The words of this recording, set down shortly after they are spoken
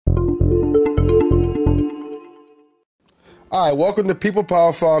Hi, welcome to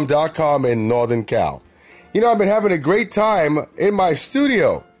PeoplePowerFarm.com in Northern Cal. I've been having a great time in my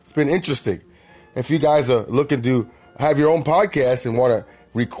studio. It's been interesting. If you guys are looking to have your own podcast and want to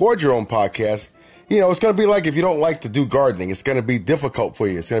record your own podcast, it's going to be like if you don't like to do gardening, it's going to be difficult for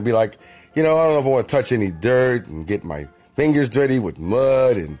you. It's going to be like, I don't know if I want to touch any dirt and get my fingers dirty with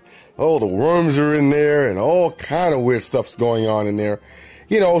mud and, the worms are in there and all kind of weird stuff's going on in there.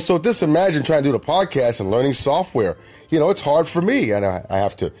 So just imagine trying to do the podcast and learning software. It's hard for me, and I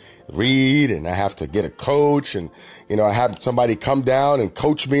have to read, and I have to get a coach, and, I have somebody come down and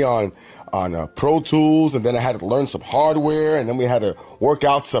coach me on Pro Tools, and then I had to learn some hardware, and then we had to work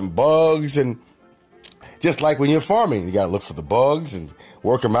out some bugs, and just like when you're farming, you got to look for the bugs and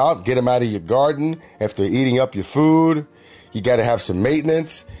work them out, get them out of your garden. If they're eating up your food, you got to have some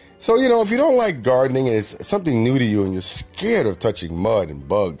maintenance. So, if you don't like gardening and it's something new to you and you're scared of touching mud and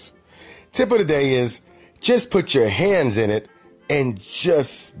bugs, tip of the day is just put your hands in it and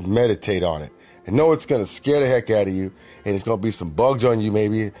just meditate on it. I know it's going to scare the heck out of you and it's going to be some bugs on you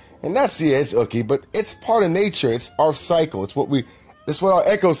maybe. And it's icky, but it's part of nature. It's our cycle. It's what our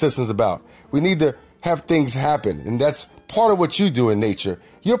ecosystem's about. We need to have things happen. And that's part of what you do in nature.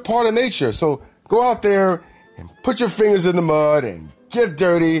 You're part of nature. So go out there and put your fingers in the mud and get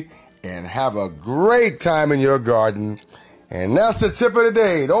dirty and have a great time in your garden. And that's the tip of the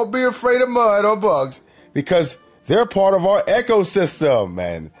day. Don't be afraid of mud or bugs because they're part of our ecosystem.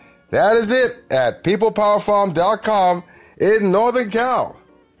 And that is it at PeoplePowerFarm.com in Northern Cal.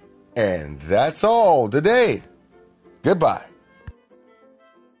 And that's all today. Goodbye.